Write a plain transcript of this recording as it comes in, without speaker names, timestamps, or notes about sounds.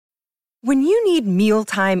When you need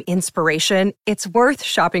mealtime inspiration, it's worth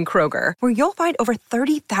shopping Kroger, where you'll find over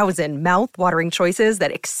 30,000 mouth-watering choices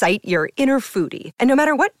that excite your inner foodie. And no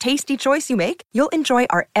matter what tasty choice you make, you'll enjoy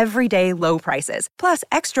our everyday low prices, plus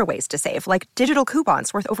extra ways to save, like digital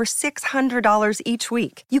coupons worth over $600 each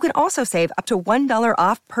week. You can also save up to $1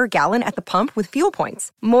 off per gallon at the pump with fuel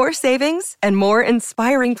points. More savings and more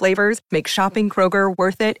inspiring flavors make shopping Kroger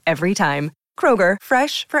worth it every time. Kroger,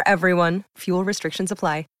 fresh for everyone. Fuel restrictions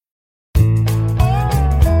apply.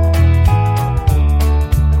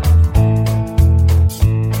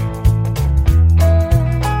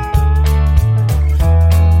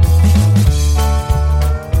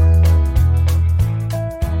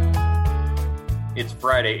 It's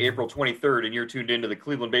Friday, April 23rd, and you're tuned into the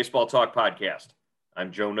Cleveland Baseball Talk podcast.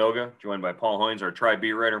 I'm Joe Noga, joined by Paul Hoynes, our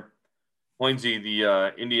Tri-Beat writer. Hoynesy,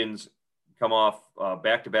 the Indians come off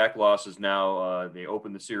back-to-back losses now. They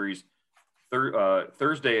opened the series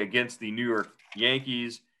Thursday against the New York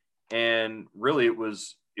Yankees, and really it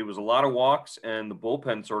was a lot of walks, and the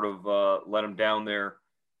bullpen sort of let them down there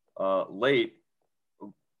late.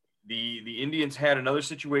 The Indians had another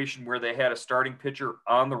situation where they had a starting pitcher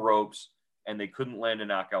on the ropes, and they couldn't land a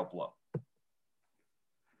knockout blow.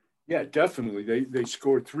 Yeah, definitely. They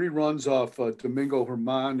scored 3 runs off Domingo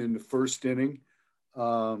Germán in the first inning.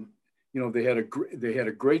 They had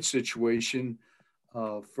a great situation,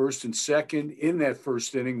 first and second in that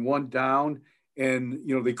first inning, 1 down, and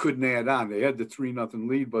they couldn't add on. They had the 3-0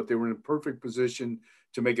 lead, but they were in a perfect position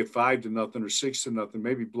to make it 5-0 or 6-0,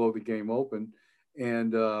 maybe blow the game open.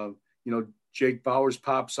 And Jake Bauers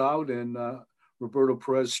pops out, and Roberto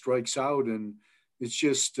Perez strikes out, and it's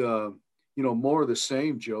just more of the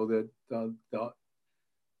same, Joe. That the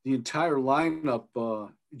entire lineup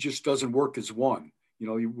just doesn't work as one.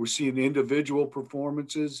 We're seeing individual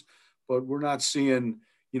performances, but we're not seeing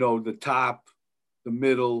the top, the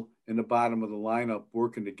middle, and the bottom of the lineup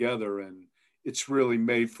working together, and it's really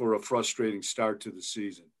made for a frustrating start to the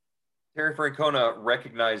season. Terry Francona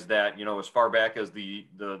recognized that as far back as the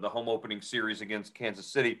home opening series against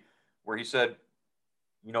Kansas City, where he said,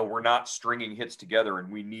 we're not stringing hits together,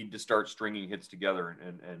 and we need to start stringing hits together.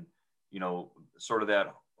 And sort of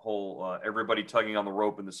that whole everybody tugging on the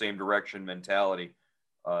rope in the same direction mentality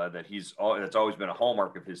that's always been a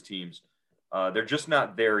hallmark of his teams. They're just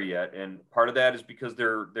not there yet. And part of that is because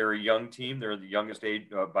they're a young team. They're the youngest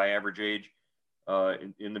age by average age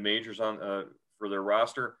in the majors for their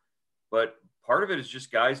roster. But part of it is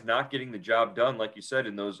just guys not getting the job done, like you said,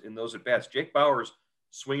 in those at bats. Jake Bauers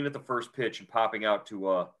swinging at the first pitch and popping out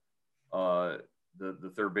to the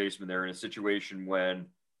third baseman there in a situation when,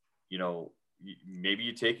 maybe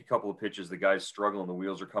you take a couple of pitches, the guy's struggling, the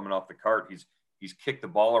wheels are coming off the cart. He's kicked the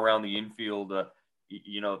ball around the infield.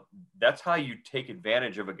 That's how you take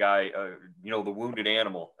advantage of a guy, the wounded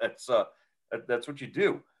animal. That's what you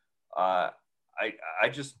do.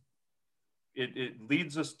 It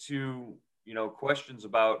leads us to, questions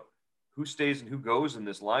about who stays and who goes in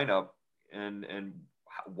this lineup, and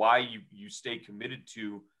why you stay committed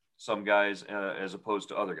to some guys as opposed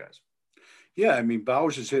to other guys. Yeah, I mean,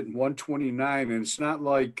 Bauers is hitting 129, and it's not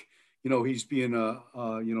like, he's being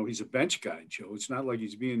he's a bench guy, Joe. It's not like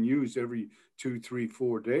he's being used every 2, 3,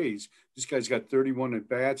 4 days. This guy's got 31 at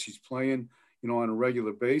bats. He's playing, on a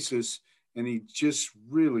regular basis, and he just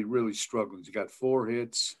really, really struggling. He's got 4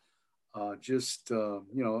 hits. He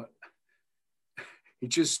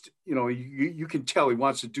just, you can tell he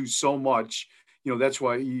wants to do so much. That's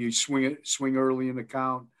why you swing early in the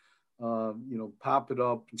count, pop it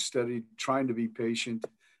up instead of trying to be patient.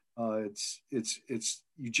 It's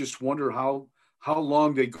you just wonder how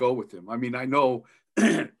long they go with him. I mean, I know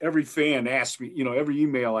every fan asks me, every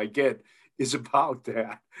email I get is about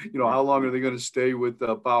that. How long are they going to stay with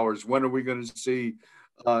Bauers? When are we going to see,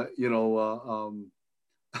 oh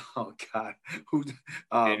God,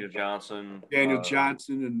 Daniel Johnson,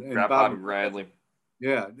 and Bobby Bradley.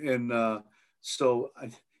 Yeah, and so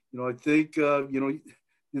I think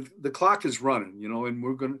the clock is running, and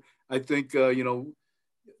we're going to. I think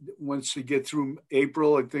once we get through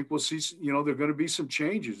April, I think we'll see. There are going to be some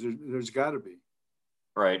changes. There's got to be.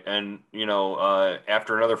 Right, and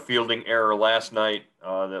after another fielding error last night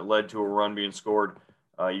that led to a run being scored,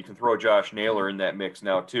 you can throw Josh Naylor in that mix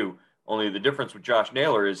now too. Only the difference with Josh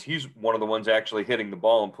Naylor is he's one of the ones actually hitting the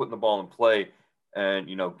ball and putting the ball in play and,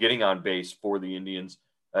 getting on base for the Indians.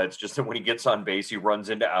 It's just that when he gets on base, he runs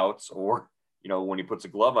into outs, or, when he puts a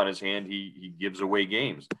glove on his hand, he gives away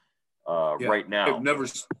games right now. I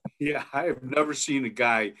have never seen a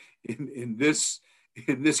guy in this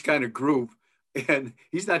kind of group, and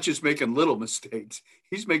he's not just making little mistakes.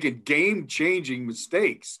 He's making game-changing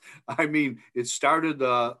mistakes. I mean, it started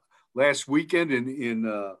last weekend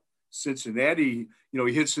in Cincinnati,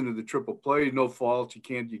 he hits into the triple play, no fault. You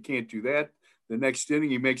can't do that. The next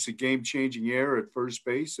inning, he makes a game-changing error at first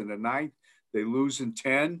base in the ninth. They lose in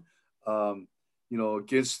 10.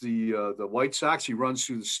 Against the White Sox, he runs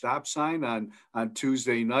through the stop sign on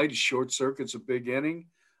Tuesday night. He short circuits a big inning.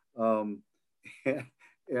 And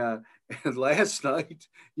last night,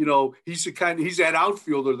 he's that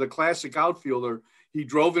outfielder, the classic outfielder. He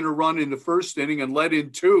drove in a run in the first inning and let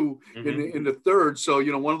in two in the third. So,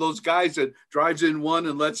 one of those guys that drives in one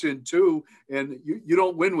and lets in two, and you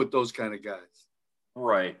don't win with those kind of guys.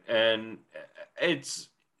 Right. And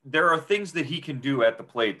there are things that he can do at the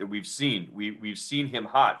plate that we've seen. We've seen him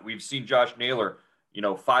hot. We've seen Josh Naylor,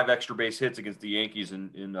 5 extra base hits against the Yankees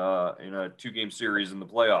in a 2-game series in the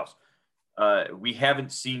playoffs. We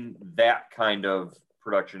haven't seen that kind of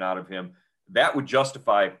production out of him. That would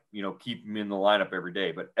justify, keep him in the lineup every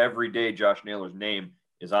day. But every day, Josh Naylor's name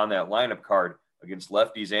is on that lineup card against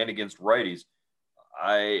lefties and against righties.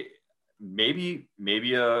 Maybe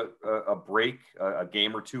a break, a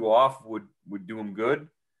game or two off would do him good,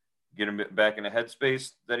 get him back in a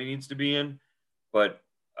headspace that he needs to be in. But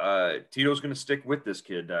Tito's going to stick with this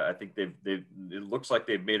kid. I think it looks like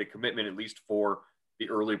they've made a commitment at least for the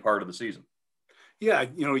early part of the season. Yeah,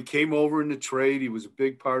 he came over in the trade. He was a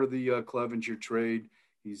big part of the Clevenger trade.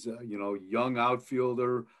 He's young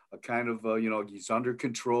outfielder, a kind of he's under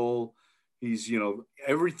control. He's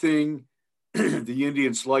everything the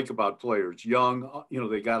Indians like about players. Young,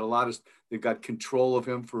 they've got control of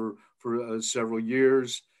him for several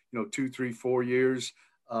years. 2, 3, 4 years,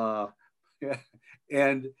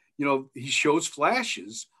 and he shows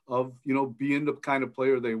flashes of being the kind of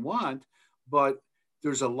player they want, but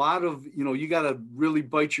there's a lot of, you got to really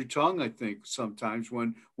bite your tongue, I think, sometimes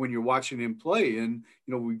when you're watching him play. And,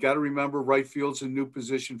 we got to remember right field's a new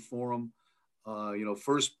position for him.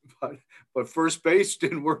 First base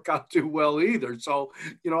didn't work out too well either. So,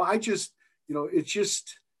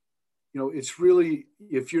 it's really,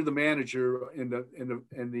 if you're the manager and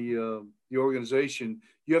the organization,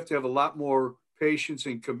 you have to have a lot more patience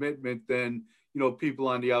and commitment than, people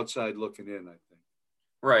on the outside looking in, I think.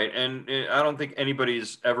 Right, and I don't think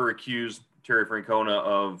anybody's ever accused Terry Francona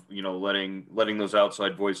of letting those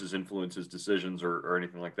outside voices influence his decisions or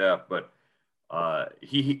anything like that. But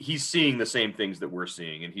he's seeing the same things that we're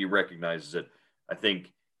seeing, and he recognizes it. I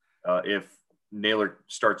think if Naylor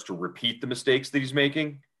starts to repeat the mistakes that he's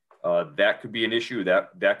making, that could be an issue.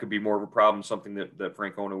 That could be more of a problem, something that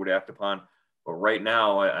Francona would act upon. But right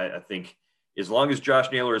now, I think as long as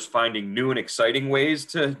Josh Naylor is finding new and exciting ways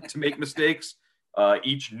to make mistakes.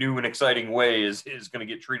 Each new and exciting way is going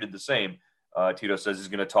to get treated the same. Tito says he's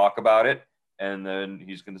going to talk about it, and then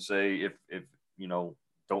he's going to say, if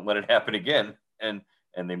don't let it happen again, and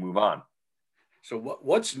they move on. So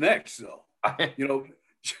what's next, though?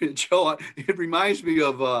 Joe, it reminds me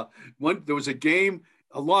of there was a game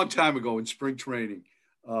a long time ago in spring training.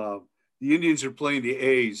 The Indians are playing the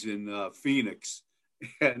A's in Phoenix,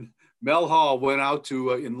 and Mel Hall went out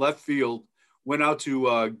to in left field,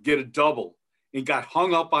 get a double. And got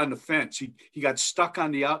hung up on the fence. He got stuck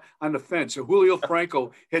on the fence. So Julio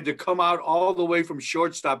Franco had to come out all the way from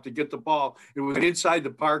shortstop to get the ball. It was an inside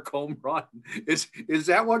the park home run. Is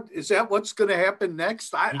that what's going to happen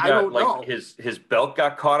next? I don't know. His belt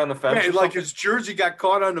got caught on the fence. Yeah, like his jersey got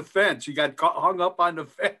caught on the fence. He got hung up on the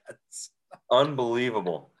fence.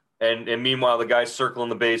 Unbelievable. And meanwhile, the guy's circling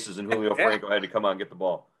the bases, and Julio Franco had to come out and get the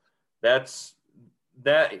ball.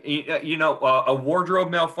 A wardrobe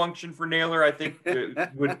malfunction for Naylor, I think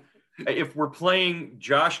would, if we're playing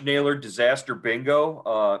Josh Naylor disaster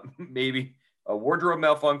bingo, maybe a wardrobe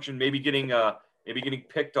malfunction, maybe getting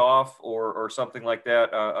picked off or something like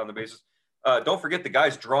that on the bases. Don't forget the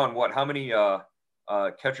guy's drawn how many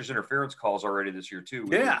catcher's interference calls already this year too?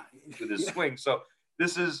 With his swing. So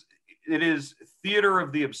it is theater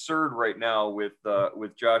of the absurd right now with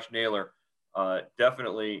Josh Naylor,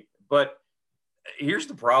 definitely. But here's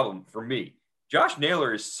the problem for me. Josh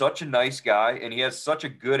Naylor is such a nice guy, and he has such a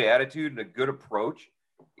good attitude and a good approach.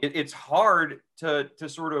 It's hard to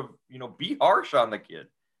sort of, be harsh on the kid.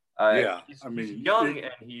 He's young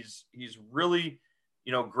and he's really,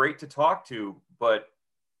 great to talk to, but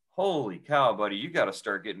holy cow, buddy, you got to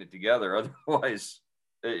start getting it together. Otherwise,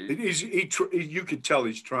 you could tell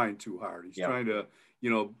he's trying too hard. He's trying to,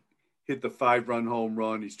 hit the 5-run home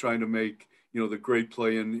run. He's trying to make, the great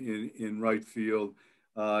play in right field.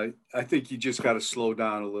 I think you just got to slow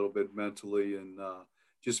down a little bit mentally and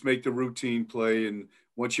just make the routine play. And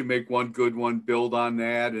once you make one good one, build on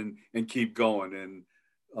that and keep going. And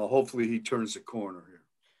hopefully he turns the corner here.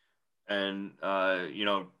 And,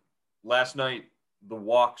 last night the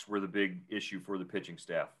walks were the big issue for the pitching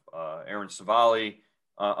staff. Aaron Savali,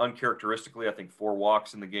 uncharacteristically, I think 4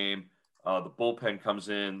 walks in the game. The bullpen comes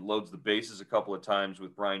in, loads the bases a couple of times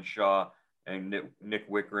with Brian Shaw and Nick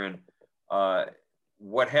Wickren.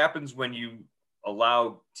 What happens when you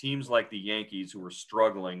allow teams like the Yankees, who are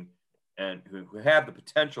struggling and who have the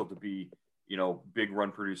potential to be, big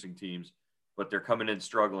run producing teams, but they're coming in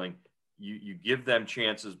struggling, you give them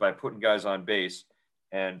chances by putting guys on base,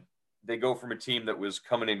 and they go from a team that was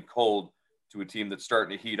coming in cold to a team that's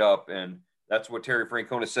starting to heat up. And that's what Terry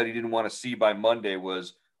Francona said he didn't want to see by Monday,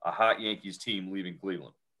 was a hot Yankees team leaving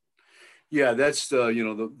Cleveland. Yeah, that's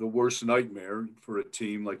the worst nightmare for a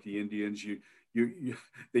team like the Indians.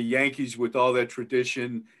 The Yankees, with all that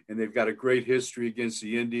tradition, and they've got a great history against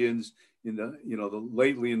the Indians in the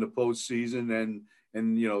lately in the postseason, and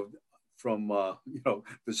from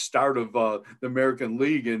the start of the American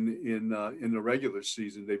League in the regular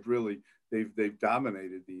season, they've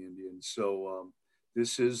dominated the Indians. So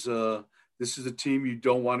this is a team you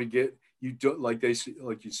don't want to get. You don't, like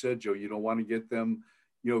you said, Joe, you don't want to get them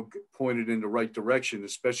pointed in the right direction,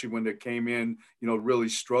 especially when they came in really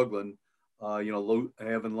struggling.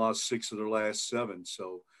 Having lost 6 of their last 7.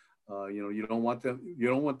 So, you don't want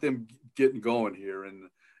them getting going here. And,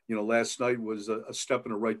 last night was a step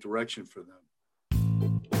in the right direction for them.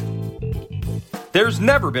 There's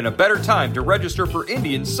never been a better time to register for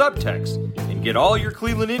Indians Subtext and get all your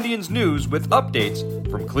Cleveland Indians news with updates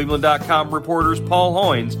from Cleveland.com reporters Paul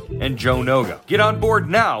Hoynes and Joe Noga. Get on board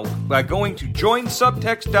now by going to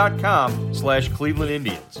joinsubtext.com/Cleveland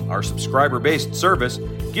Indians. Our subscriber-based service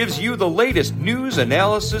gives you the latest news,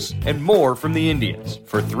 analysis, and more from the Indians.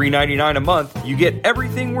 For $3.99 a month, you get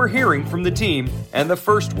everything we're hearing from the team and the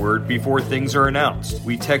first word before things are announced.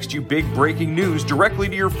 We text you big breaking news directly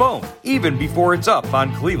to your phone, even before it's up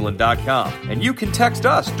on Cleveland.com. And you can text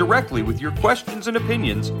us directly with your questions and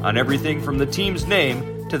opinions on everything from the team's name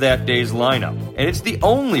to that day's lineup. And it's the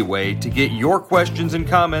only way to get your questions and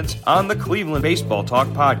comments on the Cleveland Baseball Talk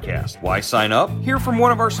podcast. Why sign up? Hear from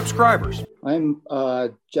one of our subscribers. I'm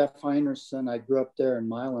Jeff Heinerson. I grew up there in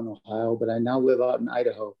Milan, Ohio, but I now live out in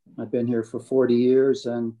Idaho. I've been here for 40 years,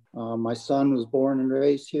 and my son was born and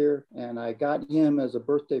raised here, and I got him as a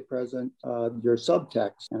birthday present your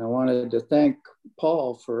subtext. And I wanted to thank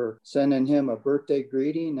Paul for sending him a birthday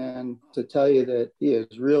greeting and to tell you that he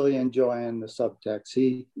is really enjoying the subtext.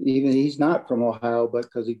 He's not from Ohio, but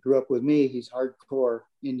because he grew up with me, he's hardcore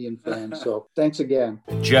Indian fan. So thanks again.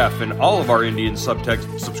 Jeff and all of our Indian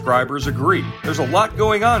Subtext subscribers agree. There's a lot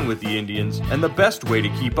going on with the Indians, and the best way to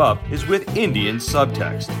keep up is with Indian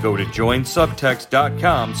Subtext. Go to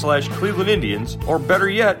joinsubtext.com/Cleveland Indians, or better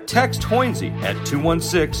yet, text Hoynesy at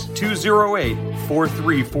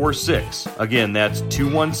 216-208-4346. Again, that's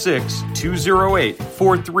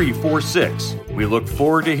 216-208-4346. We look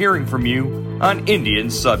forward to hearing from you on Indian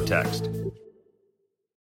Subtext.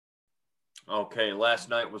 Okay, last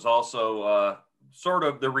night was also sort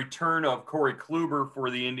of the return of Corey Kluber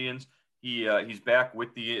for the Indians. He's back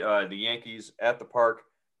with the Yankees at the park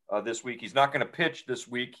this week. He's not going to pitch this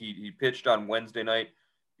week. He pitched on Wednesday night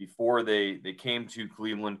before they came to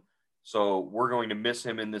Cleveland. So we're going to miss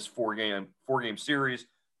him in this four-game series.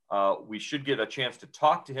 We should get a chance to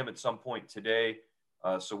talk to him at some point today.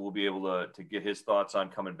 So we'll be able to get his thoughts on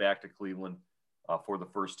coming back to Cleveland for the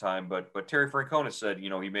first time. But Terry Francona said, he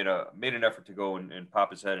made an effort to go and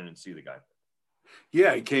pop his head in and see the guy.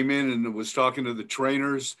 Yeah, he came in and was talking to the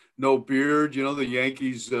trainers. No beard, the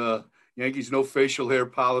Yankees no facial hair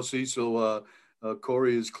policy. So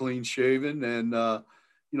Corey is clean shaven, and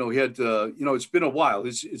he had it's been a while.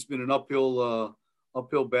 It's been an uphill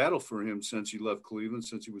battle for him since he left Cleveland,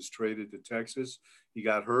 since he was traded to Texas. He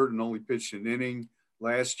got hurt and only pitched an inning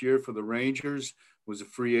last year for the Rangers. Was a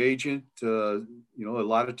free agent. A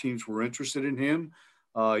lot of teams were interested in him.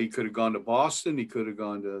 He could have gone to Boston. He could have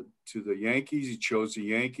gone to the Yankees. He chose the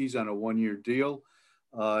Yankees on a 1-year deal.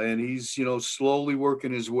 And he's, slowly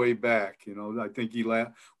working his way back. I think he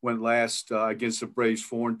went last against the Braves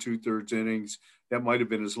 4 2/3 innings. That might have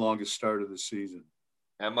been his longest start of the season.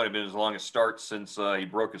 That might have been his longest start since he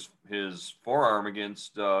broke his forearm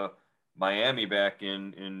against Miami back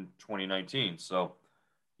in 2019. So,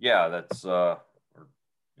 yeah, that's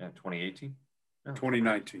 2018? No,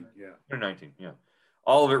 2019, yeah. 2019, yeah.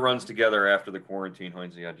 All of it runs together after the quarantine,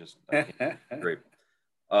 Hoynesy. Great.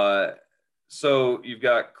 So you've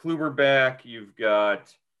got Kluber back. You've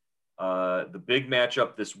got the big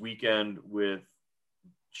matchup this weekend with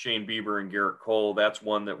Shane Bieber and Garrett Cole. That's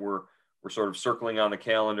one that we're sort of circling on the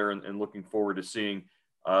calendar and looking forward to seeing.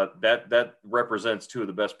 That represents two of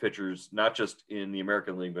the best pitchers, not just in the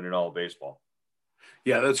American League, but in all of baseball.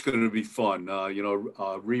 Yeah, that's going to be fun.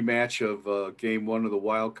 Rematch of game one of the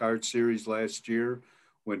wild card series last year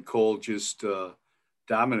when Cole just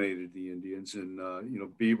dominated the Indians. And,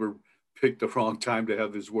 Bieber picked the wrong time to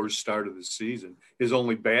have his worst start of the season, his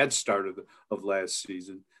only bad start of last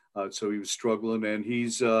season. So he was struggling, and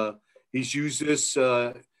he's used this.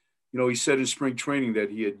 He said in spring training that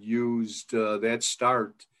he had used that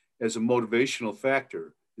start as a motivational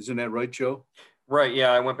factor. Isn't that right, Joe? Right.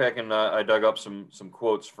 Yeah, I went back and I dug up some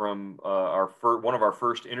quotes from one of our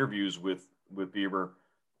first interviews with Bieber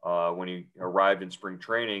when he arrived in spring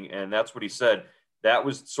training, and that's what he said. That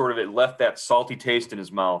was sort of, it left that salty taste in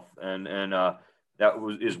his mouth, and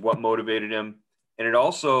that is what motivated him, and it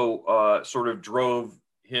also sort of drove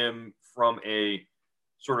him from a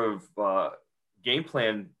sort of game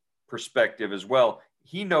plan perspective as well.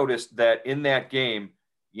 He noticed that in that game,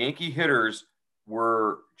 Yankee hitters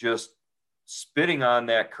were just spitting on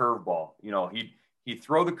that curveball. He'd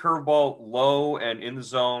throw the curveball low and in the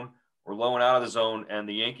zone or low and out of the zone, and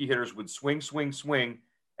the Yankee hitters would swing,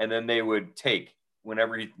 and then they would take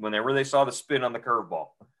whenever they saw the spin on the curveball.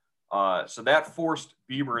 So that forced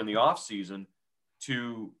Bieber in the offseason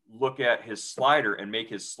to look at his slider and make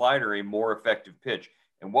his slider a more effective pitch.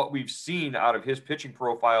 And what we've seen out of his pitching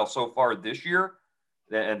profile so far this year,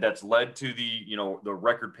 and that's led to the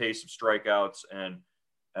record pace of strikeouts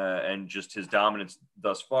and just his dominance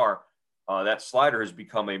thus far, that slider has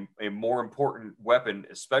become a more important weapon,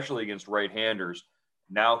 especially against right-handers.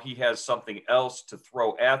 Now he has something else to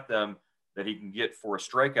throw at them that he can get for a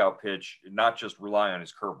strikeout pitch, not just rely on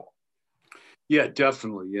his curveball. Yeah,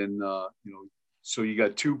 definitely. And, so you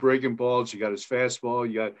got two breaking balls, you got his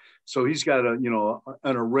fastball, so he's got an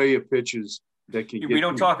array of pitches that can We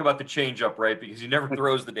don't talk about the changeup, right? Because he never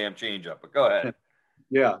throws the damn changeup, but go ahead.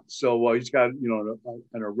 Yeah. So he's got, an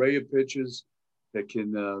array of pitches that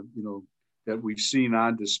can, that we've seen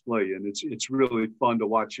on display. And it's really fun to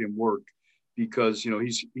watch him work because,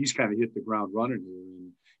 he's kind of hit the ground running here.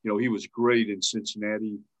 And, he was great in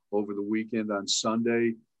Cincinnati over the weekend on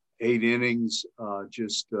Sunday, 8 innings,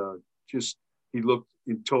 just he looked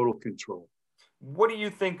in total control. What do you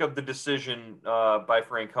think of the decision by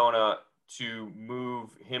Francona to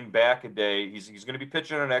move him back a day? He's going to be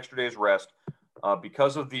pitching on an extra day's rest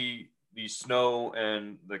because of the snow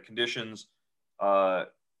and the conditions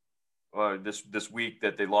this week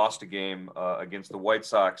that they lost a game against the White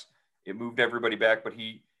Sox. It moved everybody back, but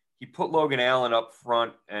he put Logan Allen up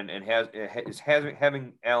front and is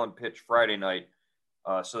having Allen pitch Friday night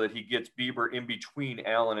so that he gets Bieber in between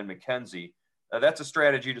Allen and McKenzie. That's a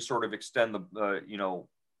strategy to sort of extend the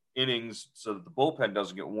innings so that the bullpen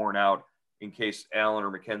doesn't get worn out in case Allen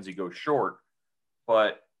or McKenzie go short.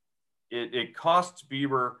 But it costs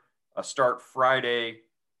Bieber a start Friday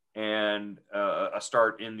and a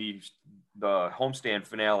start in the homestand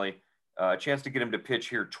finale, a chance to get him to pitch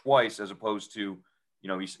here twice as opposed to,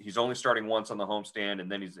 he's only starting once on the homestand, and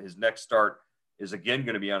then his next start is again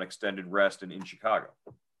going to be on extended rest and in Chicago.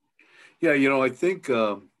 Yeah, I think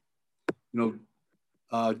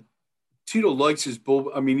Tito likes his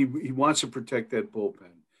bull. I mean, he wants to protect that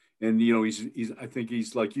bullpen, and he's. I think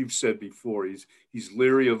he's, like you've said before, he's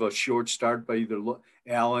leery of a short start by either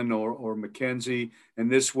Allen or McKenzie, and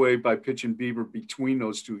this way, by pitching Bieber between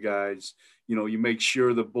those two guys, you make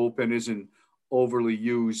sure the bullpen isn't overly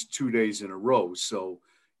used 2 days in a row. So,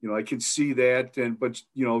 I can see that, but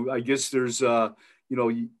I guess there's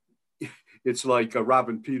it's like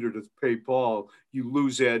robbing Peter to pay Paul. You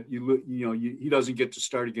lose that, he doesn't get to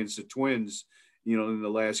start against the Twins, in the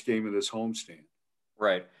last game of this homestand.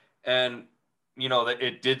 Right. And,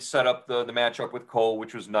 it did set up the matchup with Cole,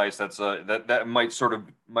 which was nice. That's that might sort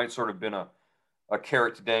of been a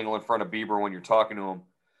carrot to dangle in front of Bieber when you're talking to him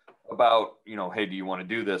about, hey, do you want to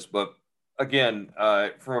do this? But again,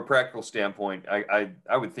 from a practical standpoint, I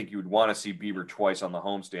would think you would want to see Bieber twice on the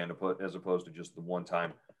homestand as opposed to just the one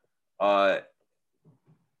time.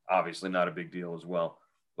 Obviously not a big deal as well.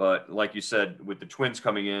 But like you said, with the Twins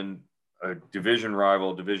coming in, a division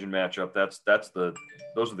rival, division matchup,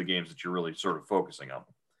 those are the games that you're really sort of focusing on.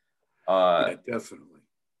 Yeah, definitely.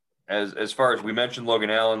 As far as we mentioned, Logan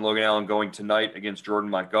Allen going tonight against Jordan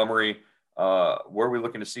Montgomery. Where are we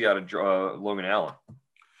looking to see out of Logan Allen?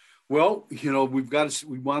 Well, we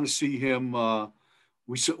want to see him. In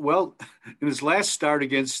his last start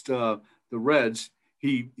against the Reds,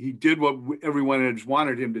 he did what everyone had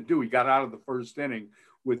wanted him to do. He got out of the first inning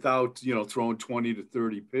without, throwing 20 to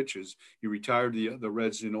 30 pitches. He retired the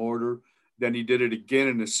Reds in order. Then he did it again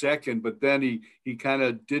in the second, but then he kind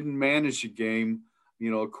of didn't manage the game,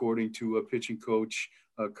 according to a pitching coach,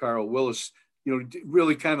 Carl Willis,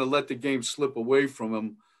 really kind of let the game slip away from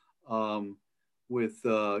him. with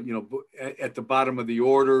at the bottom of the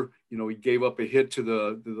order. He gave up a hit to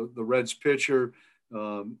the Reds pitcher,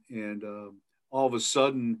 and all of a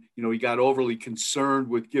sudden, he got overly concerned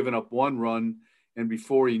with giving up one run, and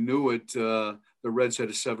before he knew it, the Reds had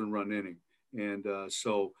a 7-run inning. And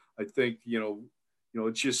so I think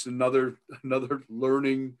it's just another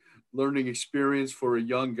learning experience for a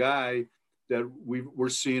young guy that we're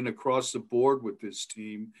seeing across the board with this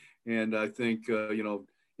team. And I think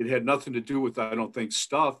it had nothing to do with, I don't think,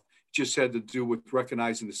 stuff. It just had to do with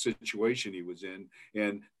recognizing the situation he was in,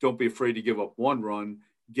 and don't be afraid to give up one run,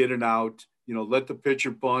 get it out. Let the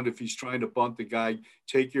pitcher bunt. If he's trying to bunt the guy,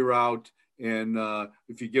 take your out. And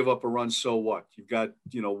if you give up a run, so what? You've got,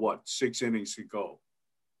 6 innings to go.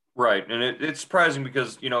 Right. And it's surprising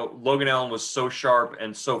because, Logan Allen was so sharp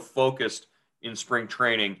and so focused in spring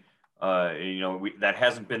training. That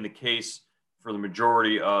hasn't been the case for the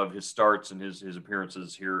majority of his starts and his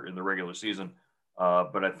appearances here in the regular season.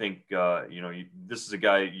 But I think, this is a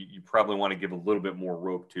guy you probably want to give a little bit more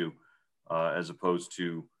rope to as opposed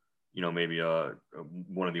to, maybe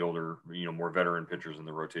one of the older, more veteran pitchers in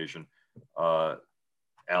the rotation.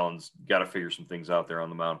 Allen's got to figure some things out there on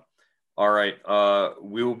the mound. All right.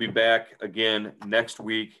 We will be back again next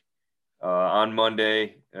week on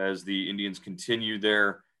Monday as the Indians continue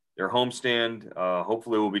their homestand.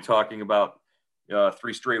 Hopefully we'll be talking about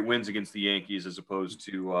 3 straight wins against the Yankees as opposed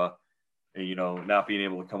to, not being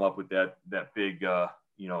able to come up with that big,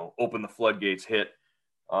 open the floodgates hit.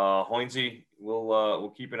 Hoynesy,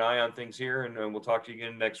 we'll keep an eye on things here, and we'll talk to you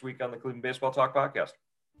again next week on the Cleveland Baseball Talk podcast.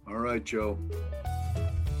 All right, Joe.